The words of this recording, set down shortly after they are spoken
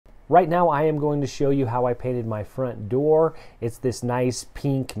Right now I am going to show you how I painted my front door. It's this nice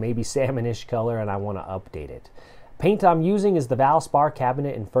pink, maybe salmonish color, and I want to update it. Paint I'm using is the Valspar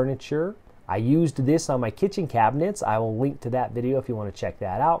Cabinet and Furniture. I used this on my kitchen cabinets. I will link to that video if you want to check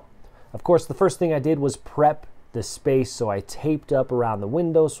that out. Of course, the first thing I did was prep the space, so I taped up around the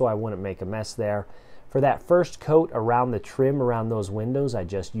windows so I wouldn't make a mess there. For that first coat around the trim around those windows, I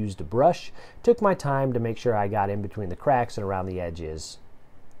just used a brush. Took my time to make sure I got in between the cracks and around the edges.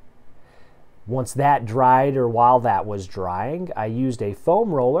 Once that dried, or while that was drying, I used a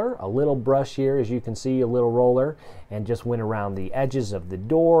foam roller, a little brush here, as you can see, a little roller, and just went around the edges of the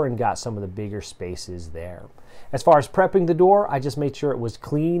door and got some of the bigger spaces there. As far as prepping the door, I just made sure it was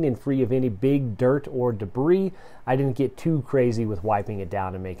clean and free of any big dirt or debris. I didn't get too crazy with wiping it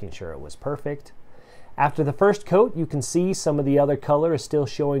down and making sure it was perfect. After the first coat, you can see some of the other color is still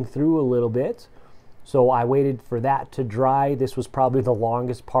showing through a little bit. So I waited for that to dry. This was probably the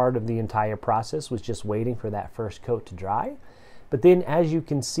longest part of the entire process, was just waiting for that first coat to dry. But then, as you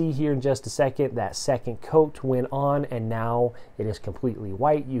can see here in just a second, that second coat went on and now it is completely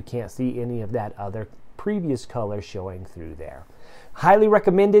white. You can't see any of that other previous color showing through there. Highly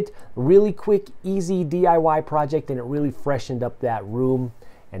recommend it. Really quick, easy DIY project, and it really freshened up that room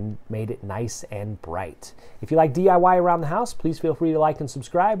and made it nice and bright. If you like DIY around the house, please feel free to like and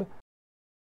subscribe.